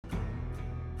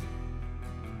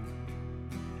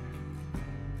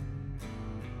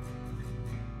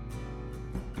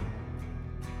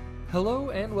Hello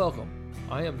and welcome.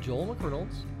 I am Joel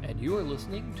McReynolds, and you are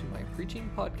listening to my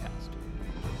preaching podcast.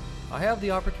 I have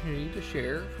the opportunity to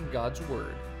share from God's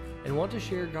Word and want to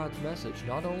share God's message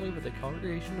not only with the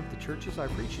congregation of the churches I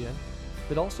preach in,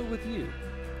 but also with you.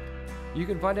 You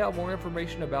can find out more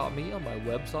information about me on my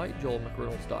website,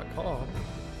 joelmcreynolds.com,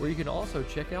 where you can also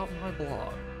check out my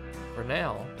blog. For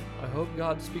now, I hope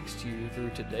God speaks to you through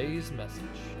today's message.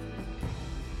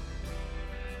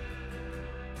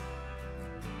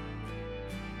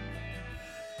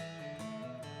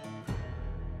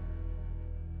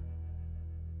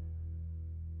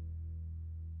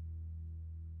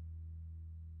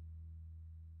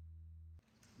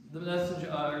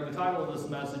 The title of this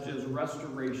message is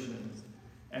Restoration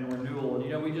and Renewal.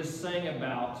 And we just sang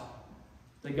about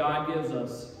that God gives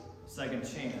us a second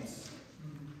chance.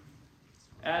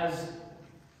 As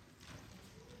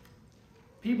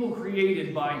people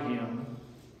created by Him,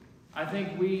 I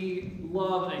think we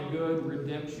love a good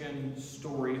redemption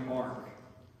story arc.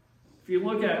 If you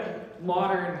look at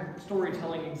modern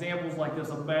storytelling, examples like this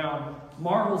abound.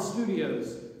 Marvel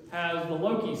Studios has the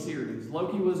Loki series.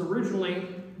 Loki was originally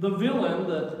the villain,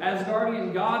 the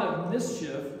Asgardian god of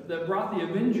mischief that brought the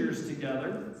Avengers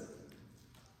together.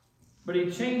 But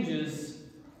he changes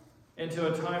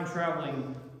into a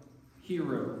time-traveling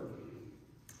hero.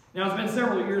 Now, it's been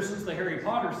several years since the Harry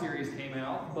Potter series came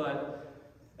out, but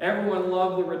everyone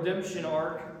loved the redemption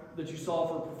arc that you saw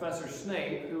for Professor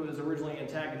Snape, who was originally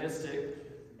antagonistic,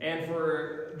 and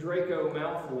for Draco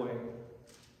Malfoy.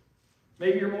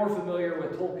 Maybe you're more familiar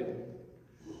with Tolkien.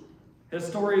 His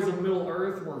stories of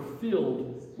Middle-earth were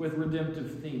filled with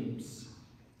redemptive themes.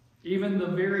 Even the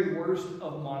very worst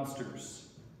of monsters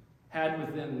had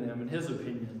within them, in his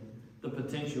opinion, the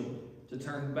potential to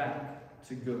turn back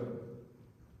to good.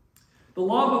 The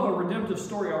love of a redemptive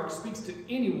story arc speaks to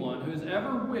anyone who has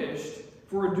ever wished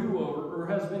for a do-over or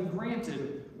has been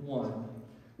granted one.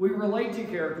 We relate to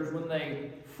characters when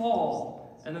they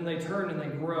fall and then they turn and they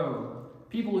grow.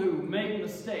 People who make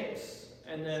mistakes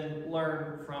and then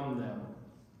learn from them.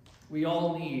 We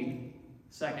all need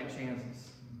second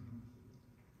chances.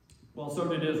 Well, so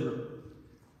did Israel.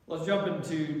 Let's jump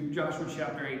into Joshua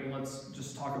chapter 8 and let's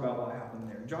just talk about what happened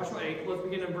there. Joshua 8, let's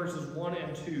begin in verses 1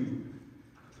 and 2.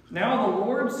 Now the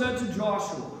Lord said to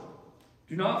Joshua,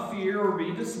 "Do not fear or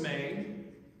be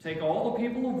dismayed. Take all the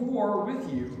people of war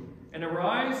with you, and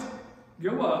arise,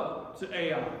 go up to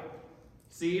Ai.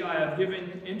 See, I have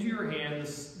given into your hand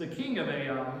the king of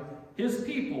Ai, his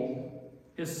people,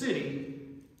 his city,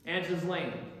 and his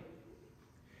land.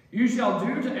 You shall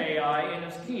do to Ai and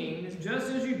its king just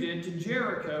as you did to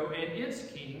Jericho and its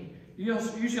king.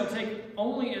 You shall take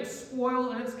only its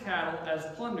spoil and its cattle as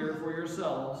plunder for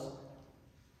yourselves.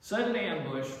 Set an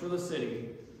ambush for the city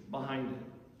behind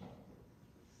it."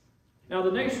 Now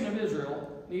the nation of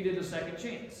Israel needed a second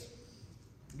chance.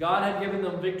 God had given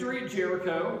them victory at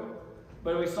Jericho,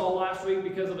 but we saw last week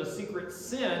because of a secret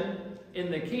sin in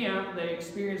the camp, they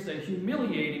experienced a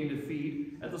humiliating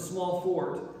defeat at the small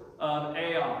fort of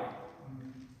Ai.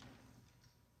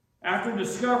 After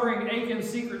discovering Achan's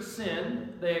secret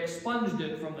sin, they expunged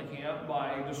it from the camp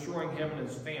by destroying him and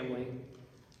his family.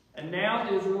 And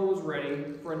now Israel was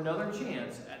ready for another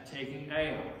chance at taking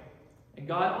Ai. And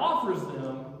God offers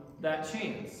them that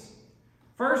chance.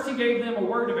 First, He gave them a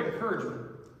word of encouragement.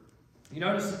 You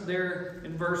notice there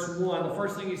in verse 1, the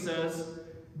first thing He says,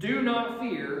 "Do not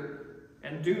fear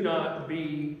and do not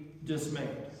be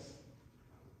dismayed."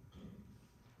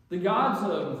 The gods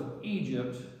of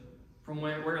Egypt, from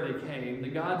where they came, the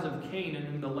gods of Canaan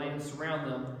and the land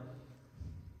surround them,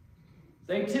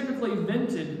 they typically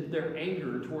vented their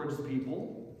anger towards the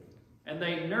people, and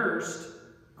they nursed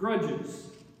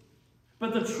grudges.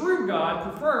 But the true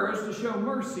God prefers to show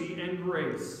mercy and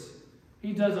grace.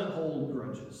 He doesn't hold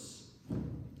grudges.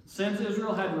 Since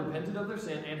Israel had repented of their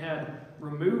sin and had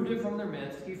removed it from their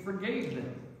midst, He forgave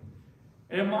them.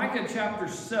 And in Micah chapter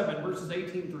 7, verses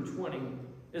 18 through 20,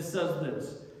 it says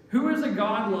this, "Who is a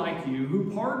God like you,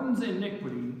 who pardons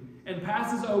iniquity and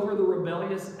passes over the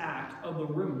rebellious act of the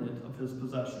remnant of His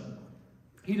possession?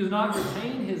 He does not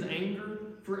retain His anger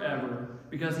forever,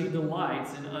 because He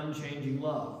delights in unchanging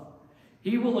love.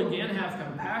 He will again have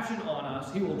compassion on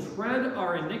us. He will tread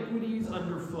our iniquities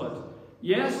underfoot.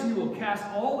 Yes, you will cast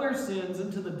all their sins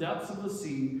into the depths of the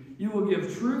sea. You will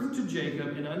give truth to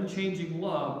Jacob and unchanging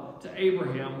love to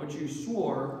Abraham, which you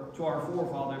swore to our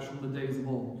forefathers from the days of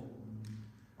old."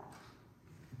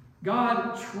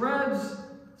 God treads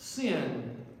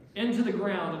sin into the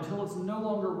ground until it's no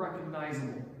longer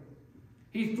recognizable.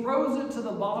 He throws it to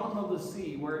the bottom of the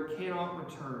sea where it cannot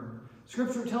return.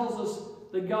 Scripture tells us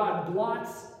that God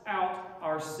blots out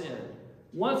our sin.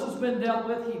 Once it's been dealt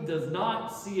with, he does not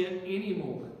see it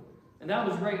anymore. And that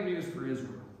was great news for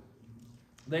Israel.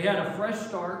 They had a fresh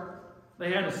start.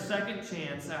 They had a second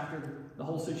chance after the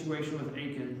whole situation with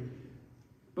Achan.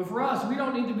 But for us, we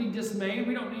don't need to be dismayed.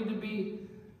 We don't need to be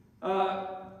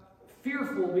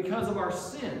fearful because of our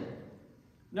sin.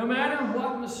 No matter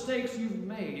what mistakes you've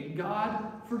made,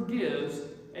 God forgives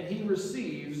and he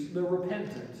receives the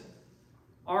repentant.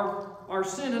 Our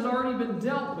sin has already been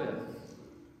dealt with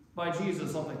by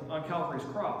Jesus on Calvary's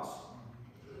cross.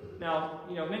 Now,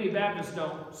 many Baptists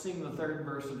don't sing the third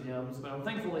verse of hymns, but I'm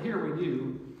thankful that here we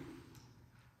do.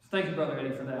 So thank you, Brother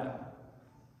Eddie, for that.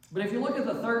 But if you look at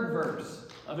the third verse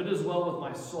of It Is Well With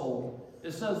My Soul,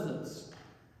 it says this: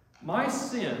 My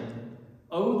sin,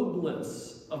 oh the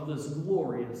bliss of this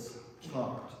glorious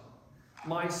thought.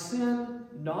 My sin,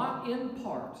 not in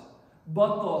part,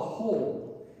 but the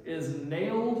whole, is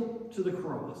nailed to the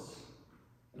cross,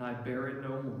 and I bear it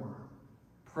no more.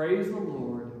 Praise the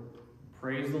Lord,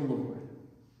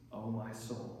 O my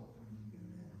soul.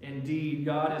 Indeed,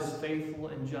 God is faithful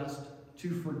and just to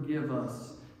forgive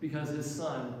us because his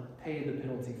Son paid the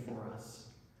penalty for us.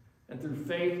 And through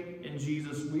faith in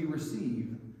Jesus, we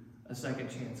receive a second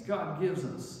chance. God gives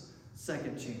us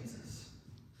second chances.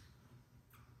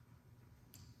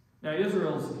 Now,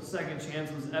 Israel's second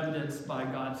chance was evidenced by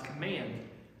God's command.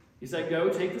 He said, go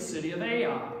take the city of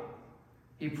Ai.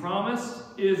 He promised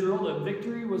Israel that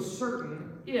victory was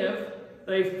certain if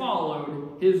they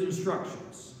followed his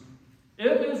instructions.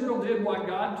 If Israel did what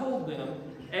God told them,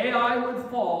 Ai would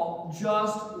fall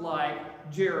just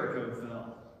like Jericho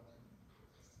fell.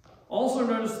 Also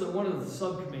notice that one of the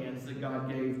subcommands that God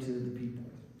gave to the people.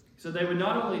 He said they would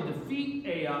not only defeat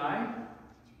Ai,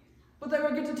 but they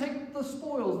would get to take the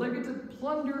spoils. They would get to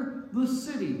plunder the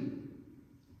city.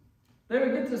 They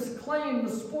would get to claim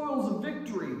the spoils of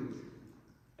victory.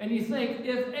 And you think,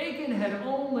 if Achan had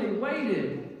only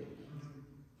waited,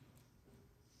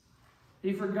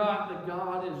 he forgot that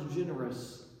God is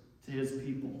generous to his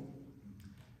people.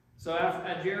 So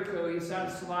at Jericho, he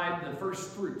satisfied the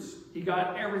first fruits. He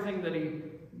got everything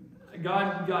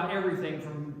God got everything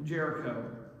from Jericho.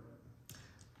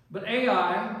 But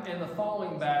Ai and the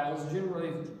following battles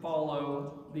generally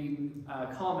follow the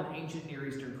common ancient Near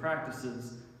Eastern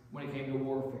practices when it came to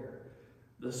warfare.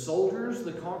 The soldiers,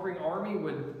 the conquering army,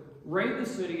 would raid the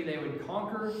city, they would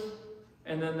conquer,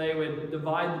 and then they would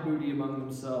divide the booty among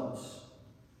themselves.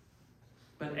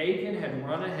 But Achan had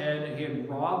run ahead and he had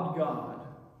robbed God.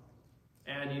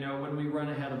 And when we run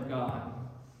ahead of God,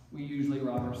 we usually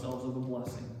rob ourselves of a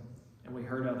blessing. And we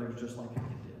hurt others just like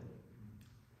Achan did.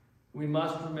 We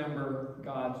must remember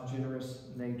God's generous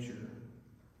nature.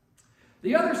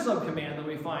 The other subcommand that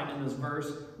we find in this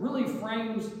verse really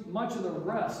frames much of the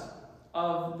rest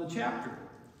of the chapter.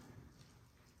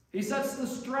 He sets the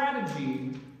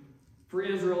strategy for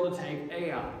Israel to take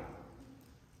Ai.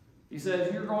 He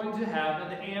says, you're going to have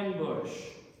an ambush.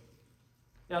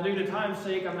 Now, due to time's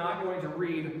sake, I'm not going to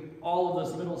read all of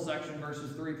this middle section,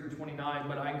 verses 3 through 29,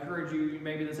 but I encourage you,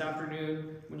 maybe this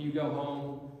afternoon, when you go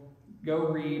home, go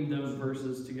read those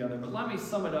verses together. But let me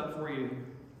sum it up for you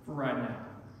for right now.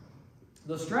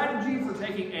 The strategy for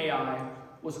taking Ai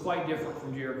was quite different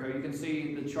from Jericho. You can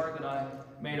see the chart that I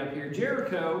made up here.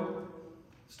 Jericho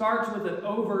starts with an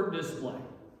overt display.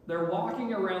 They're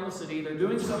walking around the city. They're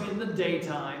doing so in the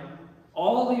daytime.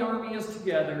 All the army is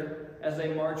together as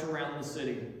they march around the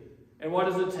city. And what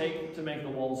does it take to make the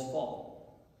walls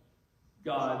fall?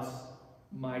 God's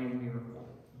mighty miracle.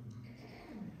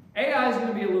 Ai is going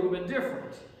to be a little bit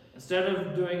different. Instead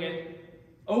of doing it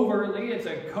overtly, it's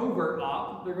a covert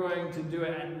op. They're going to do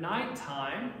it at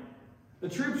nighttime. The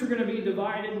troops are going to be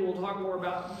divided, and we'll talk more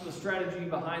about the strategy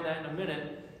behind that in a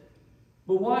minute.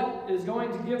 But what is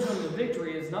going to give them the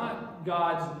victory is not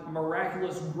God's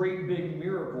miraculous, great big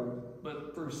miracle,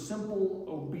 but through simple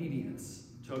obedience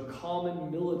to a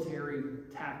common military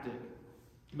tactic,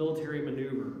 military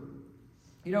maneuver.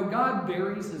 God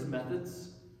varies his methods.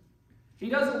 He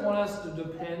doesn't want us to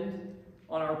depend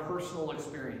on our personal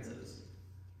experiences.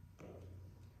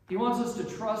 He wants us to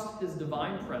trust his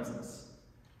divine presence.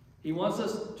 He wants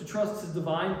us to trust his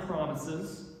divine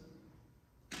promises.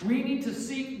 We need to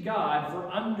seek God for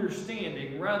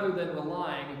understanding rather than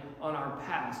relying on our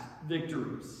past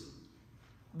victories.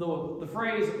 The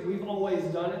phrase, we've always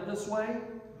done it this way,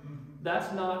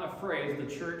 that's not a phrase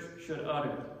the church should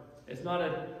utter. It's not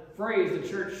a phrase the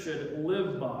church should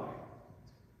live by.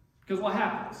 Because what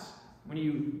happens? When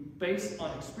you base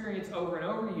on experience over and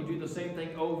over, you do the same thing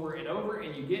over and over,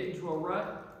 and you get into a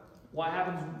rut, what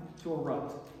happens to a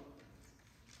rut?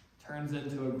 Turns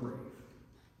into a grave.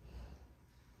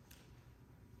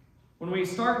 When when we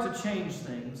start to change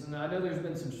things, and I know there's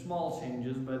been some small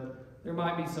changes, but there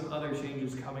might be some other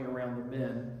changes coming around the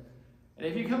bend. And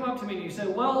if you come up to me and you say,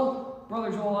 well,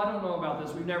 Brother Joel, I don't know about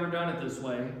this. We've never done it this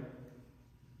way.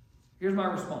 Here's my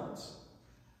response.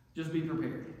 Just be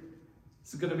prepared.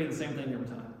 It's going to be the same thing every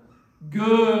time.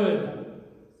 Good.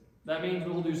 That means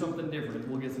we'll do something different.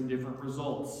 We'll get some different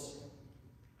results.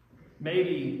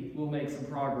 Maybe we'll make some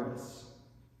progress.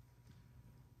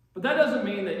 But that doesn't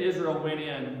mean that Israel went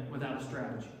in without a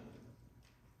strategy.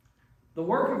 The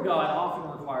work of God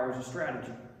often requires a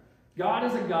strategy. God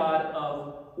is a God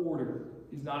of order.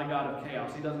 He's not a God of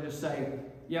chaos. He doesn't just say,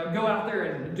 yeah, go out there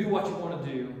and do what you want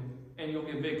to do, and you'll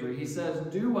get victory. He says,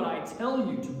 do what I tell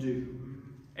you to do,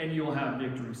 and you'll have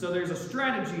victory. So there's a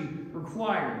strategy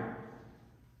required.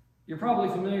 You're probably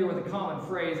familiar with a common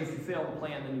phrase, if you fail to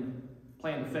plan, then you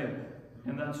plan to fail.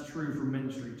 And that's true for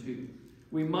ministry too.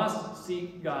 We must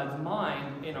seek God's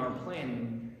mind in our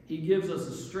planning. He gives us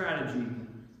a strategy,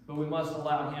 but we must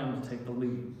allow Him to take the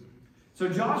lead. So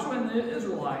Joshua and the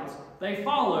Israelites, they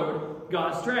followed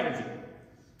God's strategy.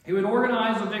 He would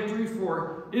organize a victory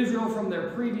for Israel from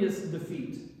their previous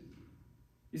defeat.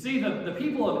 You see, the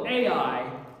people of Ai,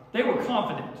 they were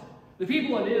confident. The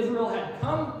people of Israel had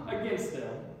come against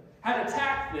them, had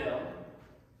attacked them,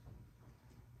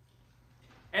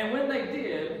 and when they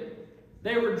did,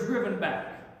 they were driven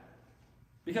back.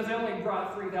 Because they only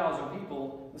brought 3,000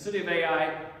 people, the city of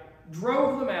Ai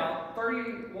drove them out.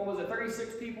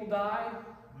 36 people died?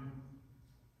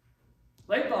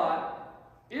 They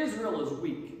thought, Israel is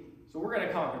weak, so we're going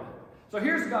to conquer them. So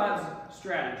here's God's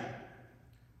strategy.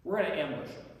 We're going to ambush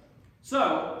them.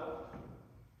 So,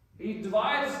 He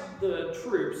divides the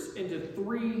troops into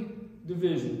 3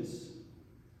 divisions.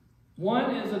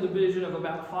 One is a division of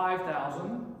about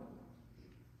 5,000.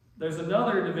 There's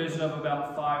another division of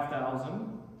about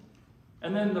 5,000.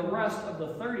 And then the rest of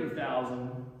the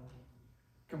 30,000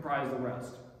 comprise the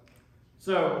rest.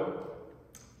 So,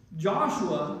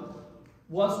 Joshua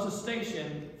was to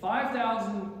station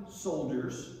 5,000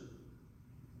 soldiers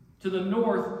to the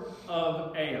north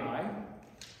of Ai.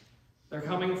 They're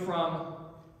coming from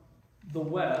the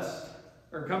west,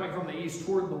 or coming from the east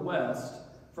toward the west,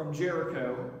 from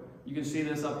Jericho. You can see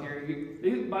this up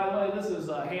here. By the way, this is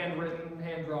handwritten,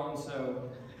 hand-drawn, so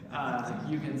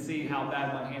you can see how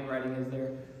bad my handwriting is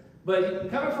there. But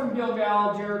coming from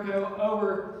Gilgal, Jericho,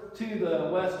 over to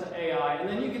the west to Ai, and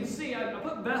then you can see, I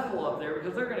put Bethel up there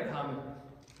because they're going to come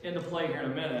into play here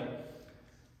in a minute.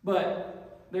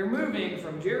 But they're moving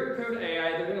from Jericho to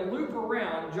Ai. They're going to loop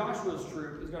around. Joshua's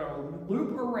troop is going to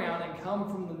loop around and come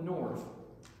from the north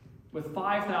with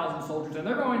 5,000 soldiers, and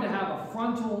they're going to have a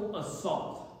frontal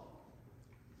assault.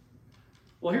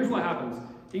 Well, here's what happens.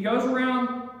 He goes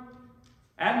around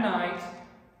at night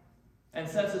and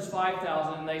sets his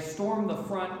 5,000, and they storm the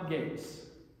front gates.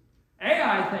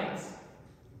 Ai thinks,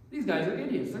 these guys are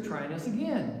idiots. They're trying us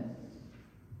again.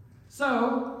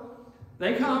 So,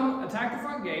 they come, attack the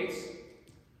front gates,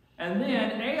 and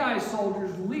then Ai's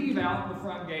soldiers leave out the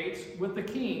front gates with the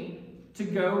king to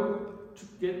go to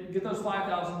get those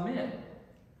 5,000 men.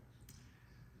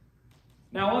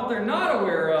 Now, what they're not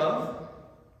aware of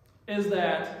is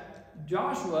that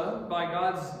Joshua, by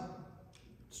God's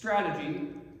strategy,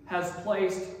 has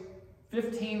placed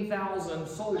 15,000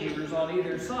 soldiers on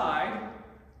either side.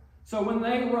 So when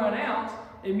they run out,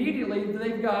 immediately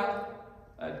they've got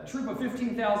a troop of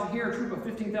 15,000 here, a troop of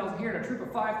 15,000 here, and a troop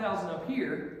of 5,000 up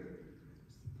here.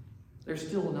 There's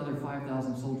still another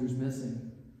 5,000 soldiers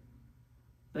missing.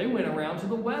 They went around to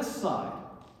the west side.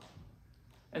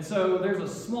 And so there's a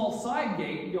small side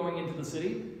gate going into the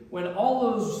city. When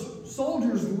all those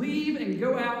soldiers leave and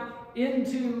go out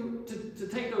to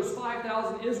take those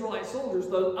 5,000 Israelite soldiers,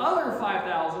 those other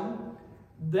 5,000,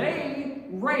 they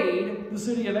raid the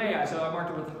city of Ai. So I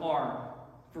marked it with an R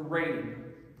for raiding.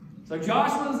 So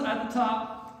Joshua's at the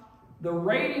top. The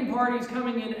raiding party's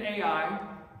coming in Ai.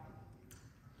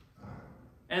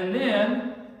 And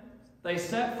then they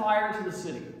set fire to the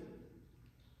city.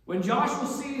 When Joshua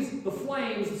sees the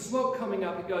flames, the smoke coming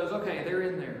up, he goes, okay, they're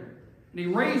in there. And he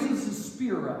raises his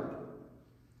spear up.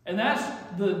 And that's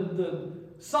the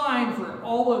sign for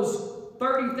all those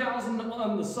 30,000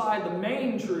 on the side, the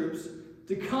main troops,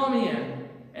 to come in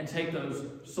and take those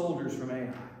soldiers from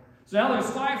Ai. So now there's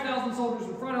 5,000 soldiers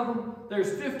in front of them.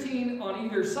 There's 15 on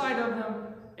either side of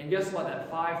them. And guess what? That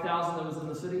 5,000 that was in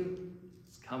the city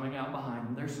is coming out behind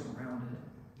them. They're surrounded.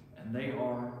 And they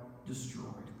are destroyed,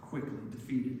 quickly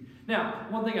defeated. Now,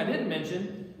 one thing I didn't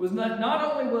mention was that not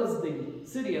only was the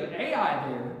city of Ai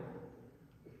there,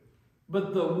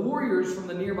 but the warriors from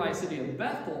the nearby city of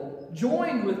Bethel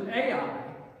joined with Ai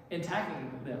in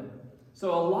attacking them.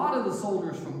 So a lot of the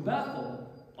soldiers from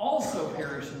Bethel also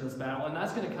perished in this battle, and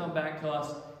that's going to come back to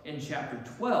us in chapter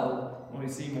 12 when we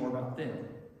see more about them.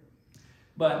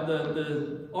 But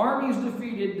the army is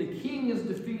defeated, the king is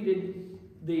defeated,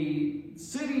 the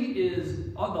city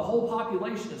is, the whole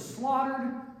population is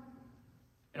slaughtered,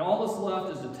 and all that's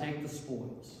left is to take the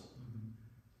spoils.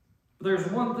 But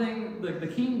there's one thing, the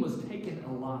king was taken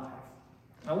alive.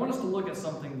 I want us to look at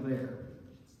something there.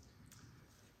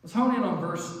 Let's hone in on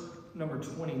verse number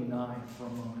 29 for a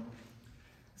moment.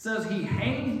 It says, he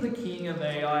hanged the king of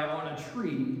Ai on a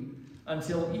tree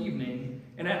until evening,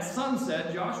 and at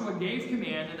sunset Joshua gave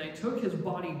command, and they took his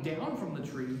body down from the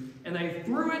tree, and they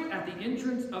threw it at the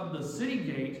entrance of the city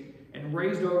gate, and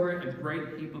raised over it a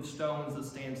great heap of stones that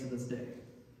stands to this day.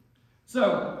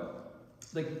 So,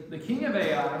 the king of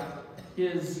Ai,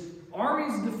 his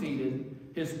army is defeated,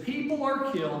 his people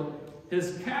are killed,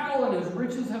 his cattle and his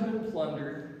riches have been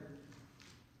plundered,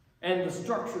 and the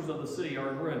structures of the city are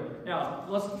in ruin. Now,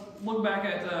 let's look back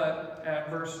at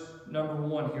verse number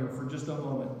 1 here for just a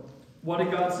moment. What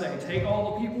did God say? Take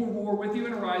all the people of war with you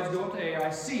and arise, go up to Ai.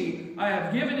 See, I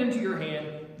have given into your hand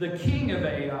the king of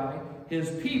Ai, his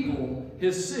people,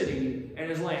 his city, and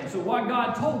his land. So what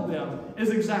God told them is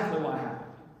exactly what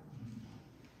happened.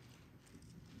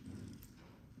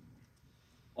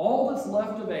 All that's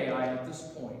left of Ai at this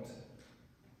point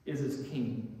is its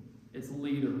king, its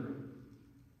leader,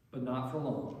 but not for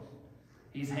long.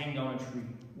 He's hanged on a tree.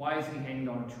 Why is he hanged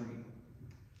on a tree?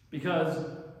 Because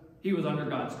he was under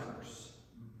God's curse.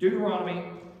 Deuteronomy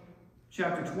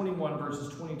chapter 21,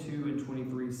 verses 22 and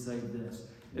 23 say this.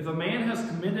 If a man has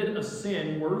committed a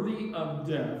sin worthy of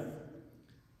death,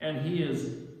 and he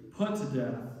is put to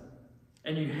death,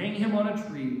 and you hang him on a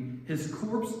tree, his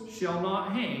corpse shall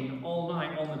not hang all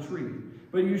night on the tree,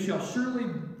 but you shall surely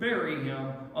bury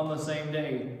him on the same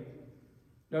day.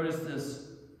 Notice this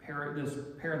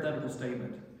parenthetical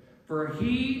statement. For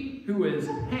he who is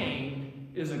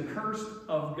hanged is accursed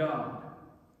of God.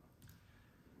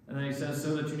 And then he says,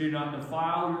 so that you do not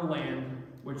defile your land,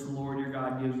 which the Lord your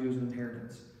God gives you as an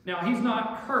inheritance. Now, he's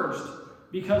not cursed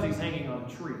because he's hanging on a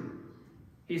tree.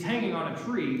 He's hanging on a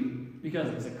tree because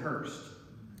he's accursed.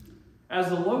 As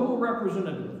the local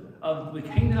representative of the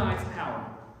Canaanites' power,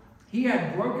 he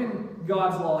had broken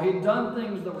God's law. He had done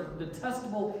things that were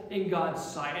detestable in God's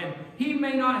sight. And he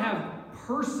may not have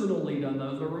personally done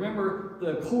those, but remember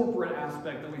the corporate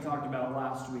aspect that we talked about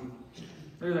last week.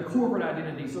 There's a corporate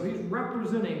identity. So he's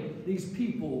representing these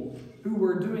people who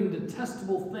were doing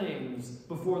detestable things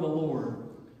before the Lord.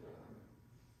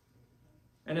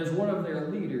 And as one of their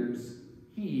leaders,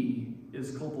 he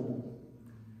is culpable.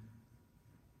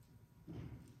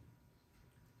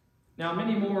 Now,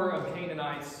 many more of the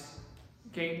Canaanite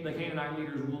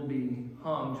leaders will be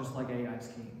hung just like Ai's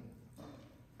king.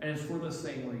 And it's for the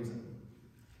same reason.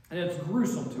 And it's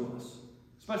gruesome to us,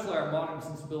 especially our modern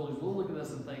sensibilities. We'll look at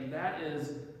this and think, that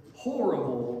is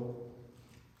horrible.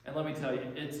 And let me tell you,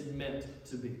 it's meant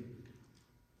to be.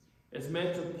 It's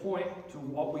meant to point to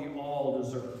what we all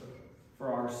deserve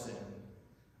for our sin.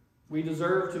 We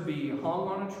deserve to be hung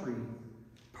on a tree,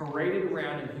 paraded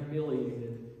around and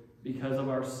humiliated because of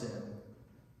our sin.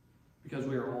 Because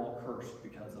we are all cursed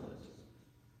because of it.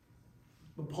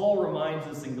 But Paul reminds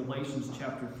us in Galatians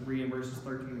chapter 3 and verses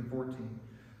 13 and 14.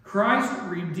 Christ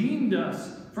redeemed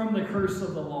us from the curse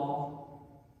of the law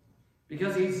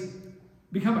because he's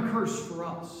become a curse for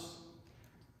us.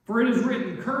 For it is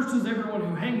written, cursed is everyone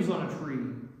who hangs on a tree,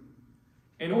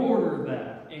 in order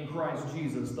that in Christ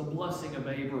Jesus the blessing of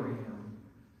Abraham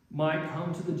might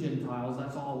come to the Gentiles,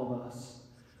 that's all of us,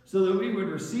 so that we would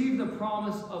receive the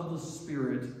promise of the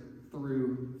Spirit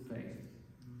through faith.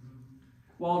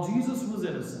 While Jesus was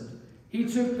innocent, he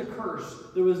took the curse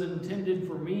that was intended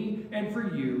for me and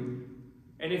for you.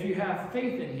 And if you have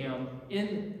faith in him,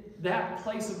 in that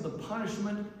place of the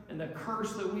punishment and the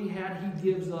curse that we had,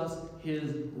 he gives us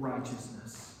his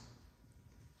righteousness.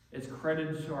 It's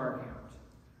credited to our account.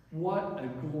 What a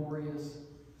glorious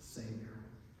Savior.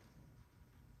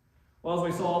 Well,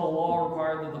 as we saw, the law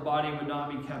required that the body would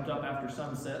not be kept up after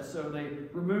sunset, so they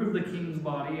removed the king's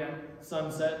body at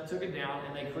sunset, took it down,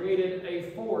 and they created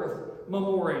a fourth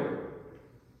memorial.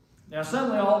 Now,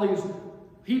 suddenly all these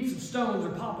heaps of stones are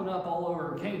popping up all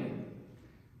over Canaan.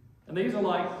 And these are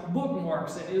like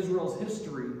bookmarks in Israel's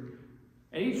history.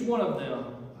 And each one of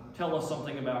them tell us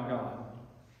something about God.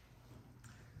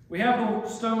 We have the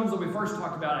stones that we first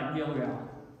talked about at Gilgal,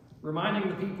 reminding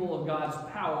the people of God's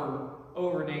power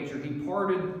over nature. He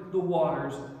parted the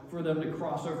waters for them to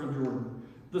cross over Jordan.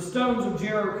 The stones of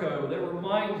Jericho that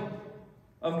remind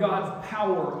of God's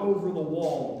power over the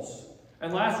walls.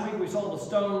 And last week we saw the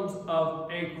stones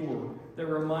of Achor that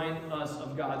remind us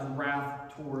of God's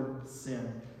wrath toward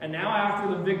sin. And now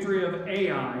after the victory of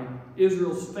Ai,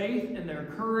 Israel's faith and their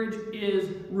courage is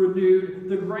renewed.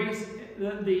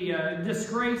 The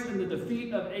disgrace and the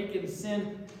defeat of Achan's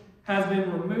sin has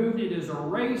been removed. It is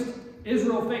erased.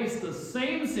 Israel faced the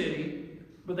same city,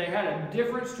 but they had a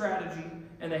different strategy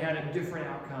and they had a different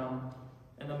outcome.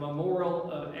 And the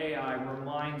memorial of Ai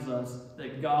reminds us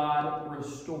that God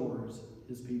restores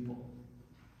his people.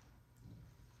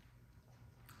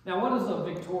 Now, what does a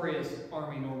victorious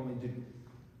army normally do?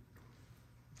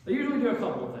 They usually do a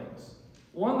couple of things.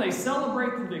 One, they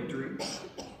celebrate the victory,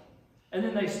 and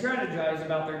then they strategize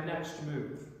about their next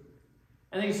move.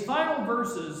 And these final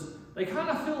verses, they kind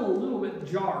of feel a little bit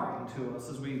jarring to us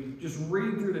as we just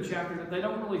read through the chapter, that they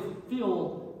don't really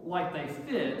feel like they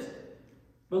fit.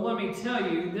 But let me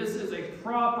tell you, this is a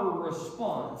proper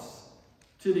response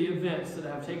to the events that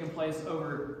have taken place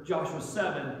over Joshua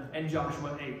 7 and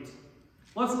Joshua 8.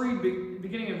 Let's read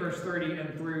beginning in verse 30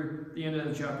 and through the end of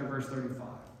the chapter, verse 35.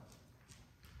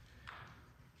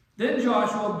 Then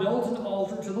Joshua built an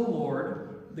altar to the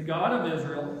Lord, the God of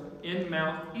Israel, in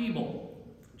Mount Ebal,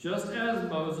 just as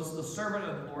Moses, the servant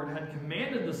of the Lord, had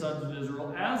commanded the sons of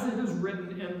Israel, as it is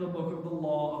written in the book of the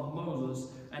law of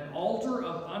Moses, an altar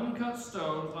of uncut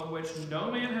stone on which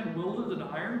no man had wielded an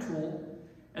iron tool,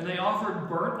 and they offered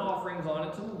burnt offerings on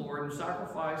it to the Lord and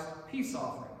sacrificed peace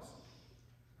offerings.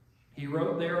 He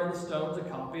wrote there on the stones a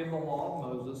copy of the law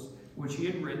of Moses, which he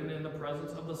had written in the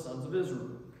presence of the sons of Israel.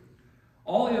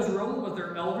 All Israel, with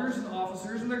their elders and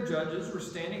officers and their judges, were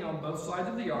standing on both sides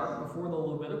of the ark before the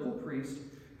Levitical priest,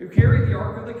 who carried the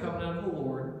ark of the covenant of the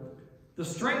Lord, the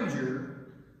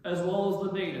stranger as well as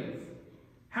the native.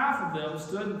 Half of them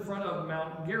stood in front of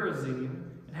Mount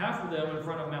Gerizim, and half of them in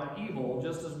front of Mount Ebal,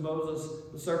 just as Moses,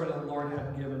 the servant of the Lord,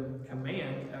 had given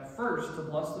command at first to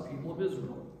bless the people of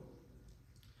Israel.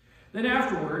 Then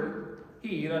afterward,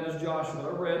 he, that is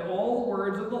Joshua, read all the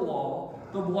words of the law,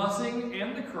 the blessing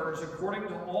and the curse, according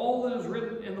to all that is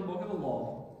written in the book of the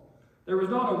law. There was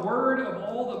not a word of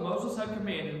all that Moses had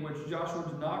commanded which Joshua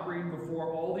did not read before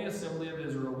all the assembly of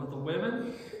Israel, with the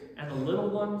women and the little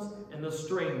ones and the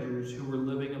strangers who were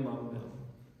living among them.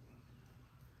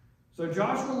 So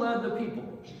Joshua led the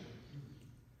people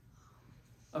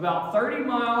about 30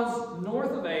 miles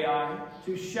north of Ai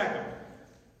to Shechem,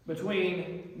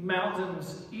 between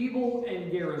mountains Ebal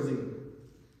and Gerizim.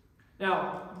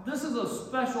 Now, this is a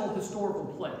special historical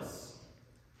place.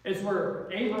 It's where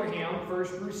Abraham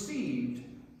first received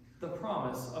the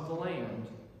promise of the land.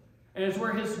 And it's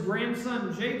where his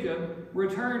grandson Jacob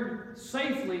returned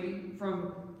safely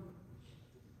from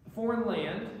a foreign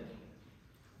land,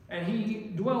 and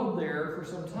he dwelled there for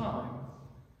some time.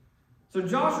 So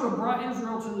Joshua brought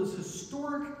Israel to this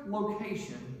historic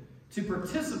location to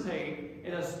participate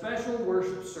in a special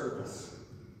worship service.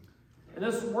 And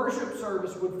this worship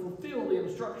service would fulfill the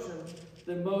instruction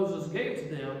that Moses gave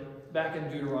to them back in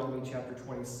Deuteronomy chapter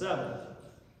 27.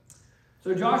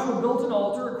 So Joshua built an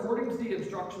altar according to the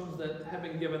instructions that had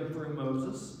been given through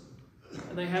Moses,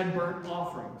 and they had burnt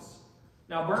offerings.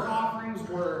 Now, burnt offerings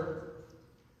were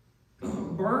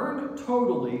burned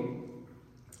totally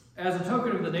as a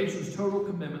token of the nation's total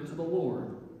commitment to the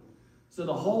Lord. So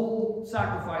the whole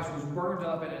sacrifice was burned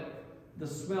up, and the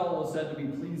smell was said to be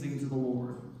pleasing to the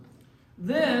Lord.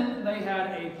 Then they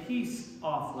had a peace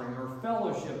offering or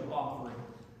fellowship offering.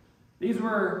 These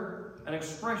were an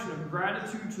expression of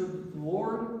gratitude to the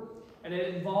Lord, and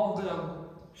it involved them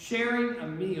sharing a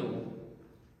meal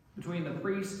between the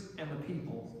priest and the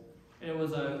people. And it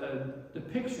was a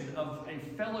depiction of a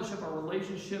fellowship, a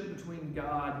relationship between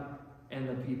God and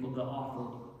the people, the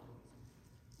offerer.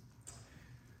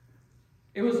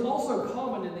 It was also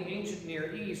common in the ancient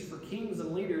Near East for kings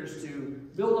and leaders to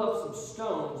build up some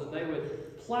stones, and they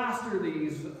would plaster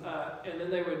these, and then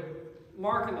they would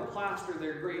mark in the plaster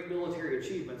their great military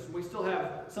achievements. And we still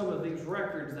have some of these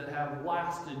records that have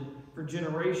lasted for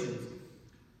generations.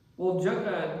 Well,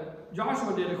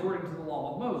 Joshua did according to the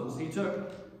law of Moses. He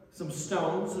took some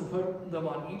stones and put them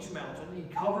on each mountain. He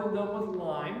covered them with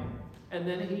lime, and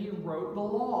then he wrote the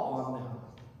law on them.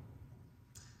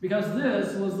 Because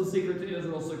this was the secret to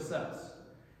Israel's success.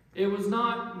 It was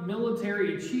not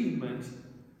military achievement,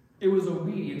 it was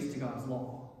obedience to God's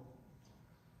law.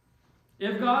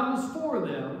 If God was for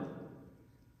them,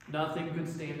 nothing could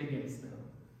stand against them.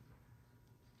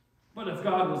 But if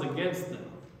God was against them,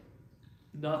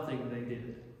 nothing they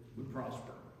did would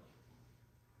prosper.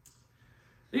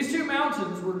 These two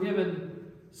mountains were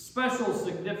given special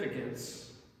significance.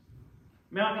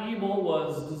 Mount Ebal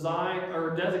was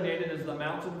designated as the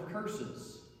mountain of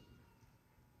curses.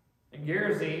 And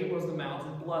Gerizim was the Mount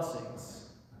of Blessings.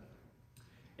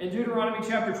 In Deuteronomy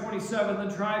chapter 27,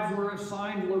 the tribes were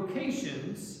assigned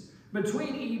locations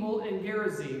between Ebal and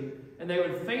Gerizim, and they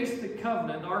would face the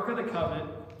covenant, the Ark of the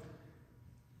Covenant.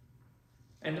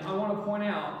 And I want to point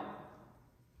out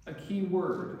a key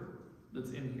word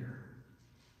that's in here.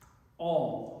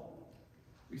 All.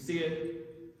 We see it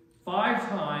 5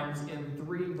 times in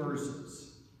 3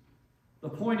 verses. The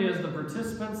point is, the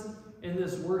participants in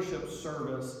this worship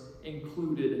service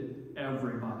included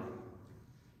everybody.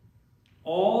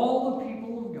 All the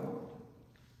people of God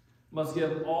must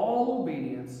give all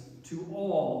obedience to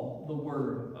all the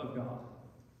Word of God.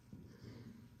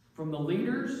 From the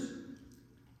leaders,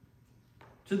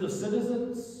 to the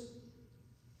citizens,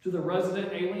 to the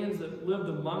resident aliens that lived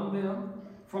among them,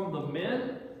 from the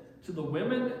men to the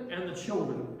women and the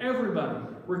children. Everybody,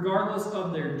 regardless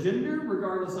of their gender,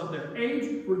 regardless of their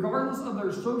age, regardless of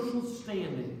their social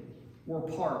standing, were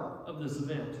part of this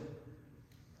event.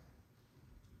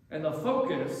 And the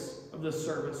focus of this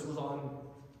service was on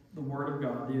the Word of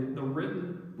God, the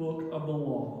written book of the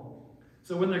law.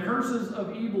 So when the curses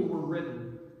of Ebal were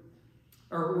written,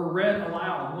 or were read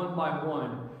aloud one by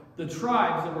one, the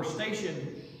tribes that were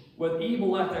stationed with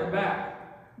Ebal at their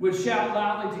back would shout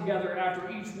loudly together after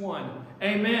each one,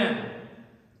 Amen.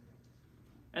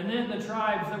 And then the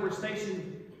tribes that were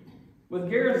stationed with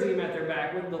Gerizim at their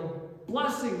back, when the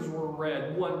blessings were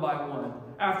read one by one,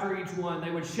 after each one,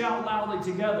 they would shout loudly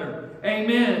together,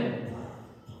 Amen.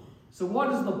 So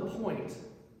what is the point?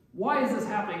 Why is this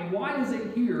happening? Why is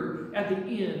it here at the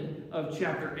end of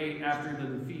chapter 8 after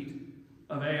the defeat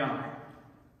of Ai?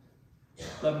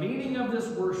 The meaning of this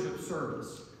worship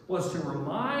service was to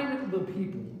remind the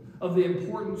people of the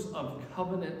importance of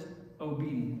covenant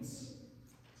obedience.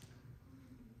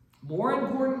 More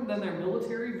important than their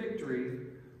military victory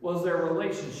was their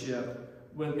relationship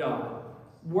with God.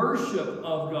 Worship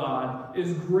of God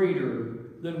is greater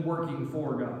than working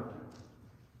for God.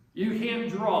 You can't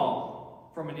draw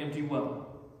from an empty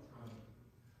well.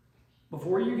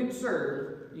 Before you can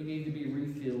serve, you need to be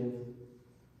refilled.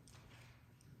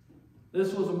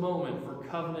 This was a moment for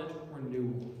covenant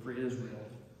renewal for Israel.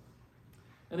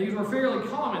 And these were fairly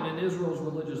common in Israel's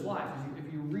religious life.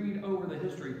 If you read over the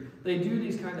history, they do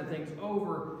these kind of things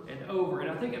over and over.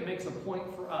 And I think it makes a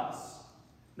point for us.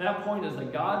 That point is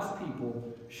that God's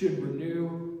people should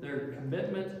renew their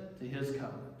commitment to His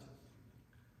covenant.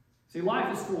 See,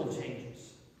 life is full of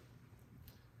changes.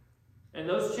 And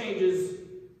those changes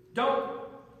don't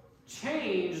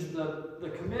change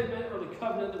the commitment or the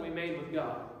covenant that we made with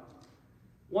God.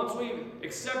 Once we've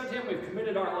accepted Him, we've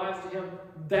committed our lives to Him,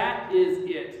 that is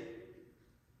it.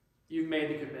 You've made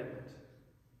the commitment.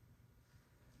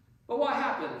 But what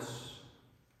happens?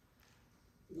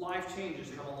 Life changes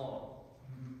come along.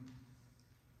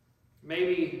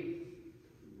 Maybe,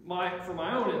 for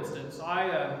my own instance,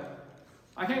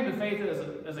 I came to faith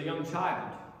as a young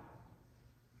child.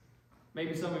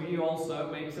 Maybe some of you also,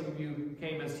 maybe some of you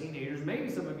came as teenagers, maybe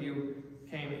some of you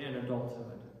came in adulthood.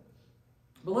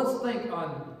 But let's think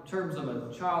on terms of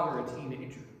a child or a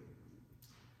teenager.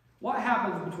 What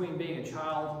happens between being a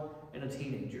child and a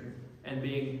teenager and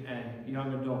being a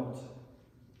young adult?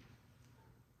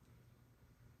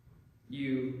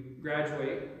 You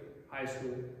graduate high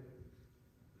school,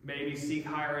 maybe seek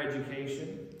higher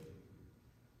education,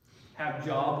 have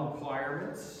job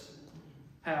requirements,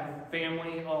 have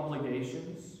family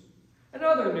obligations, and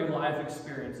other new life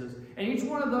experiences. And each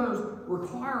one of those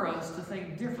require us to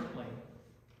think differently.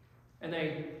 And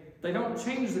they don't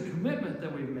change the commitment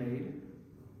that we've made,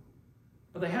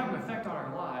 but they have an effect on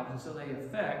our lives, and so they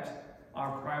affect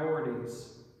our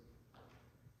priorities.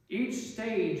 Each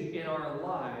stage in our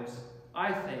lives,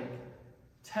 I think,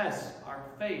 tests our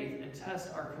faith and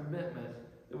tests our commitment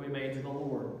that we made to the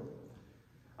Lord.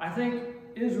 I think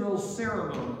Israel's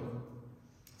ceremony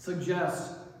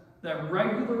suggests that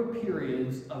regular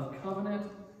periods of covenant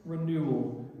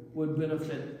renewal would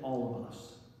benefit all of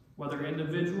us, whether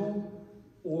individual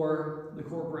or the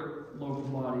corporate local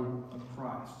body of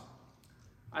Christ.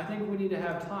 I think we need to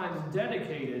have times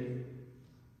dedicated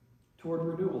toward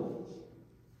renewal.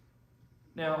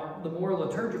 Now, the more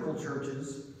liturgical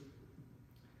churches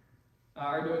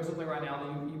are doing something right now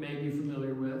that you may be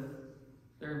familiar with.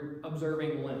 They're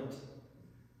observing Lent.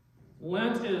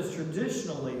 Lent is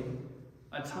traditionally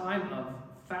a time of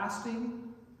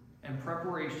fasting and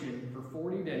preparation for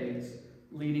 40 days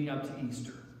leading up to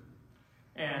Easter.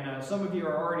 And some of you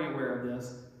are already aware of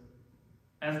this.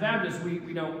 As Baptists,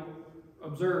 we don't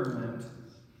observe Lent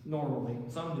normally.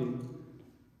 Some do.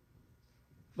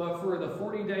 But for the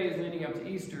 40 days leading up to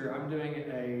Easter, I'm doing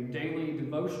a daily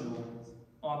devotional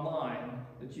online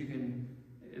that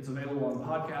It's available on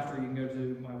podcast, or you can go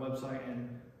to my website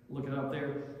and look it up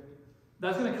there.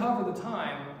 That's going to cover the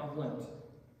time of Lent.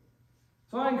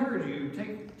 So I encourage you,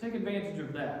 take advantage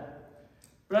of that.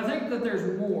 But I think that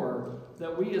there's more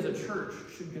that we as a church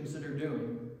should consider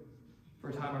doing for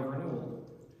a time of renewal.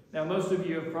 Now, most of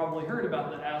you have probably heard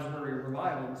about the Asbury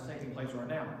revival that's taking place right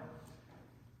now.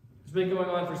 It's been going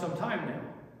on for some time now.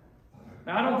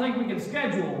 Now, I don't think we can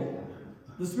schedule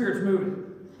the Spirit's moving.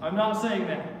 I'm not saying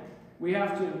that. We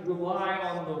have to rely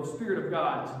on the Spirit of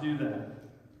God to do that.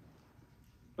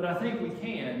 But I think we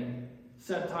can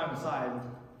set time aside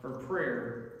for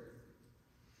prayer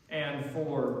and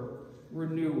for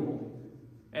renewal.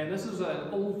 And this is an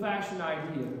old-fashioned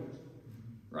idea,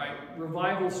 right?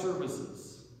 Revival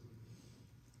services.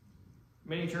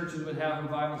 Many churches would have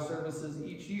revival services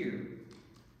each year.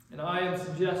 And I am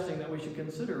suggesting that we should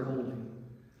consider holding,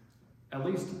 at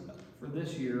least for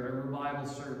this year, a revival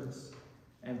service,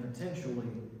 and potentially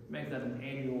make that an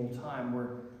annual time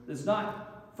where it's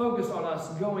not focused on us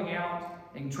going out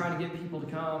and trying to get people to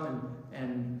come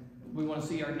and we want to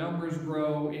see our numbers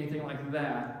grow, anything like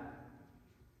that.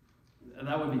 And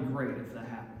that would be great if that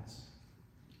happens.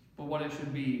 But what it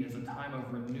should be is a time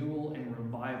of renewal and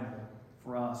revival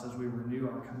for us as we renew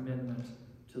our commitment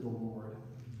to the Lord.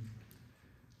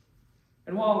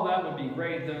 And while that would be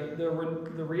great,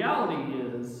 the reality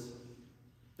is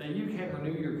that you can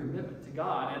renew your commitment to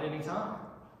God at any time.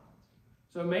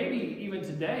 So maybe even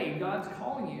today, God's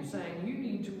calling you, saying you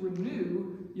need to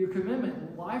renew your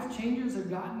commitment. Life changes have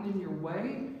gotten in your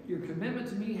way. Your commitment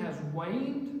to me has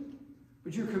waned,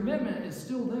 but your commitment is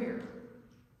still there,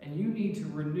 and you need to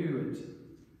renew it.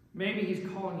 Maybe He's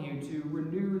calling you to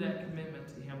renew that commitment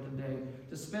to Him today,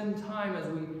 to spend time, as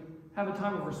we have a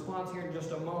time of response here in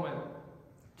just a moment,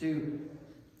 to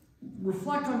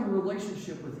reflect on your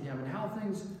relationship with Him and how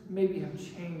things maybe have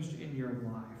changed in your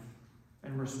life,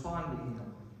 and respond to Him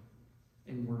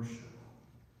in worship.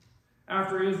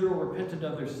 After Israel repented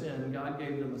of their sin, God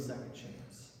gave them a second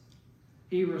chance.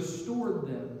 He restored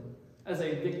them as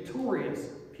a victorious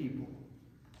people,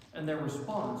 and their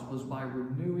response was by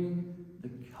renewing the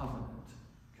covenant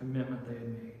commitment they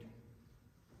had made.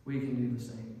 We can do the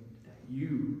same today.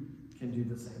 You can do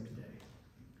the same today.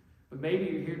 But maybe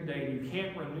you're here today and you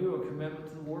can't renew a commitment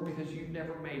to the Lord because you've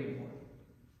never made one.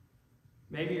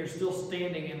 Maybe you're still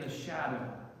standing in the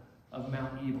shadow of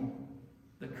Mount Ebal,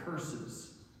 the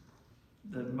curses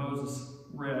that Moses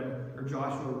read, or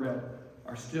Joshua read,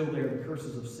 are still there, the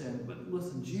curses of sin. But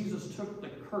listen, Jesus took the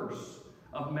curse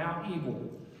of Mount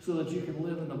Ebal so that you can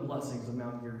live in the blessings of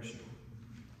Mount Gerizim.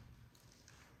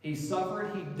 He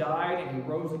suffered, He died, and He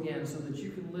rose again so that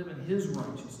you can live in His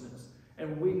righteousness.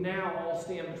 And we now all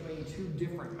stand between two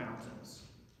different mountains.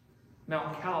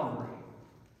 Mount Calvary,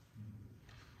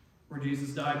 where Jesus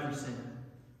died for sin,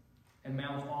 and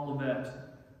Mount Olivet,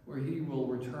 where He will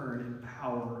return in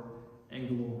power and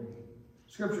glory.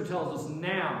 Scripture tells us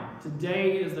now,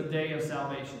 today is the day of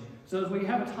salvation. So as we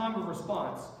have a time of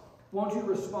response, won't you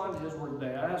respond to His word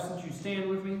today? I ask that you stand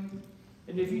with me,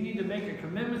 and if you need to make a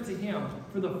commitment to Him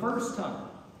for the first time,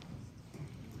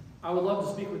 I would love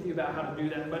to speak with you about how to do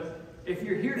that. But if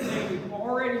you're here today and you've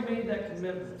already made that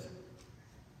commitment,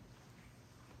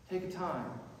 take a time,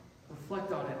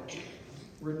 reflect on it,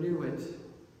 renew it.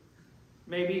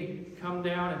 Maybe come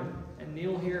down and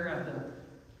kneel here at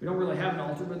we don't really have an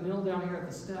altar, but kneel down here at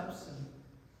the steps and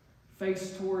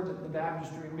face toward the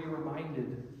baptistry and be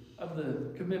reminded of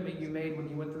the commitment you made when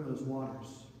you went through those waters.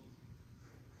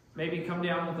 Maybe come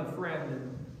down with a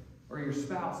friend or your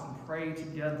spouse and pray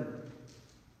together.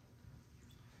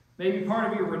 Maybe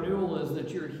part of your renewal is that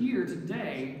you're here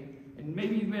today, and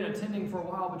maybe you've been attending for a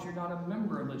while, but you're not a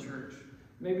member of the church.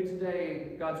 Maybe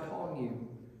today God's calling you.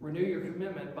 Renew your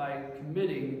commitment by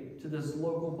committing to this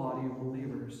local body of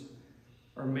believers.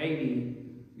 Or maybe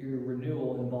your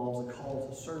renewal involves a call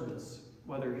to service,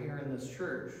 whether here in this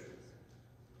church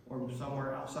or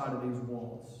somewhere outside of these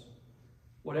walls.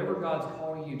 Whatever God's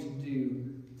calling you to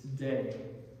do today,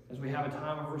 as we have a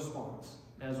time of response,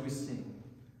 as we sing,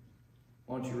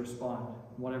 won't you respond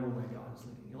in whatever way God is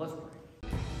leading you? Let's pray.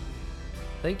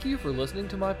 Thank you for listening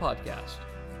to my podcast.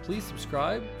 Please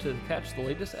subscribe to catch the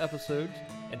latest episodes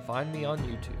and find me on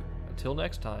YouTube. Until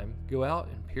next time, go out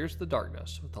and pierce the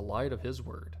darkness with the light of His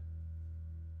Word.